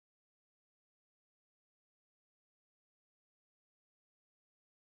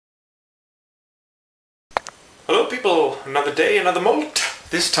Hello people, another day, another molt.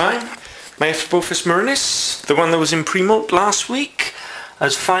 This time, my ephebopus murinus, the one that was in pre-molt last week,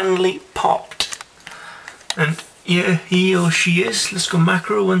 has finally popped. And here he or she is. Let's go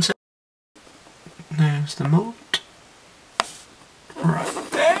macro one second. There's the moult.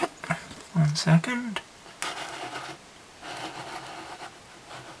 Right there. 1 second.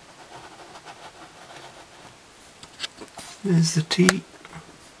 There's the tea.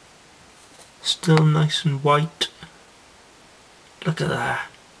 Still nice and white. Look at that.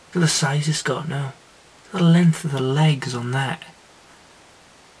 Look at the size it's got now. Look at the length of the legs on that.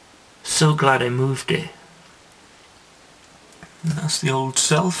 So glad I moved it. And that's the old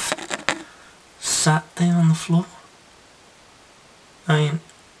self. Sat there on the floor. I mean,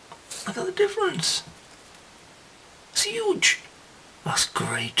 look at the difference. It's huge. That's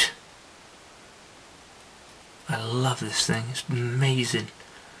great. I love this thing. It's amazing.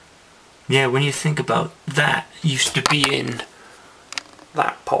 Yeah, when you think about that used to be in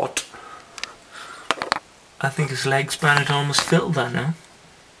that pot, I think his leg span had almost filled that now.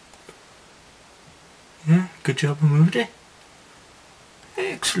 Yeah, good job I moved it.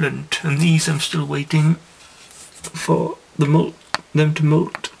 Excellent. And these I'm still waiting for them to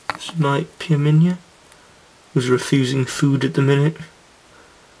molt. This is my Pierminia, who's refusing food at the minute.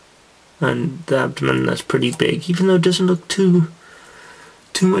 And the abdomen, that's pretty big, even though it doesn't look too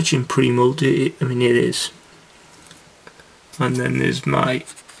much in pre-molt. I mean, it is. And then there's my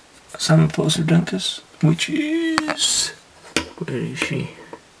Samopodus, which is, where is she?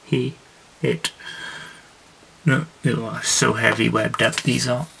 He, it. No, they are so heavy webbed up these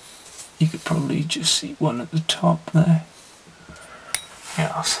are. You could probably just see one at the top there.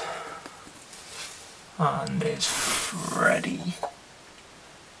 Yes. And there's Freddy.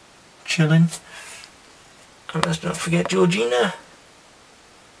 Chilling. And let's not forget Georgina.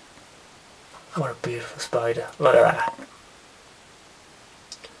 What a beautiful spider. Look at that.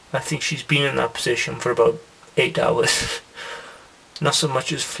 I think she's been in that position for about 8 hours. Not so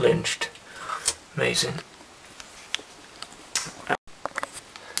much as flinched. Amazing.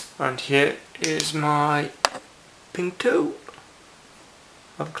 And here is my pink toe.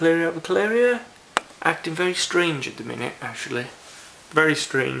 Avicularia. Acting very strange at the minute, actually. Very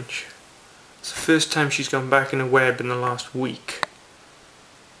strange. It's the first time she's gone back in a web in the last week.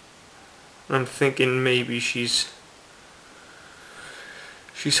 I'm thinking maybe she's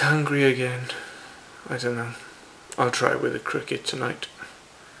hungry again. I don't know. I'll try with a cricket tonight.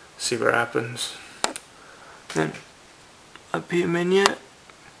 See what happens. Then up here, Minia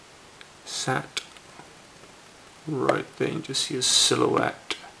sat right there. You just see a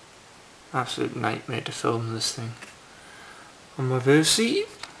silhouette. Absolute nightmare to film this thing. On my Versi,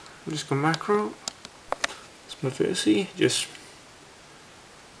 I'll just go macro. It's my Versi, just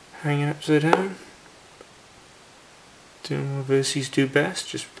hanging upside down. Doing what Versies do best,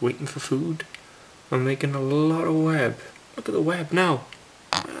 just waiting for food. I'm making a lot of web. Look at the web now.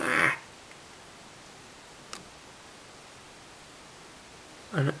 Ah.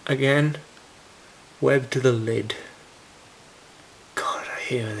 And again, web to the lid. God, I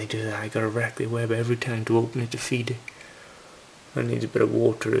hate when they do that. I gotta wreck the web every time to open it to feed it. I need a bit of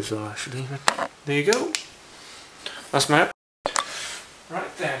water as well, actually. But there you go. That's my up.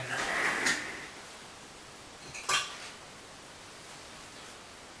 Right then.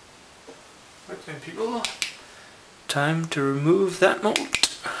 Right then, people. Time to remove that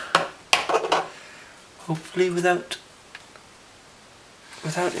moult. Hopefully without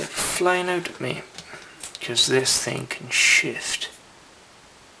it flying out at me. Because this thing can shift.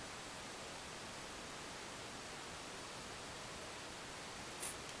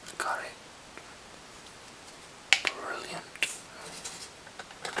 Got it. Brilliant.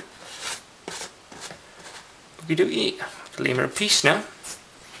 Okie dokie. Leave her a piece now.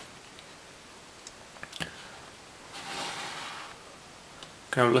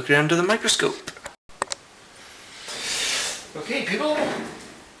 Gonna look it under the microscope. Okay, people.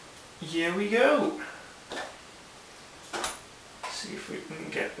 Here we go. Let's see if we can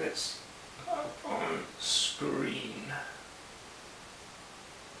get this up on screen.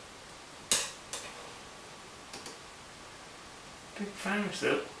 Big fangs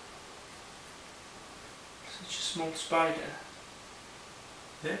though. Such a small spider.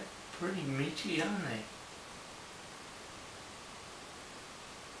 They're pretty meaty, aren't they?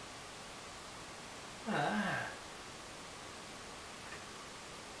 Ah.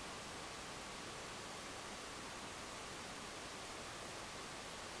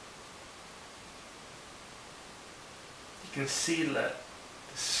 You can see the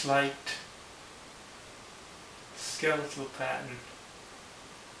slight skeletal pattern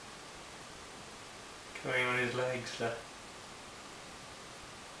going on his legs there.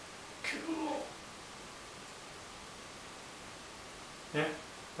 Cool. Yeah,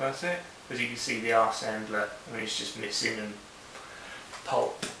 that's it. As you can see, the arse end there, I mean, it's just missing and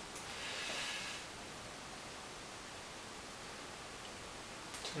pulp.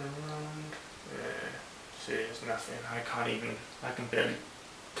 Turn around. Yeah, see, there's nothing. I can barely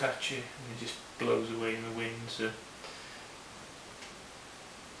touch it, and it just blows away in the wind, so.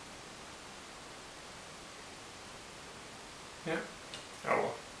 Yeah. Oh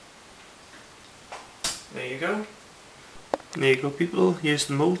well. There you go. There you go, people. Here's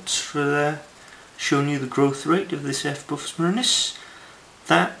the moults for showing you the growth rate of this ephebopus murinus.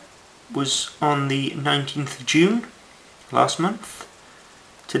 That was on the 19th of June last month.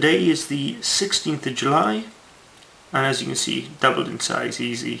 Today is the 16th of July, and as you can see, doubled in size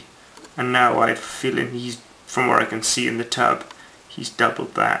easy. And now I have a feeling from what I can see in the tub, he's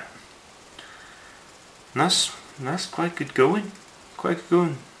doubled that. And that's quite good going. Quite good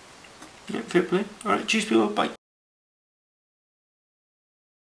going. Yeah, fair play. Alright, cheers people, bye.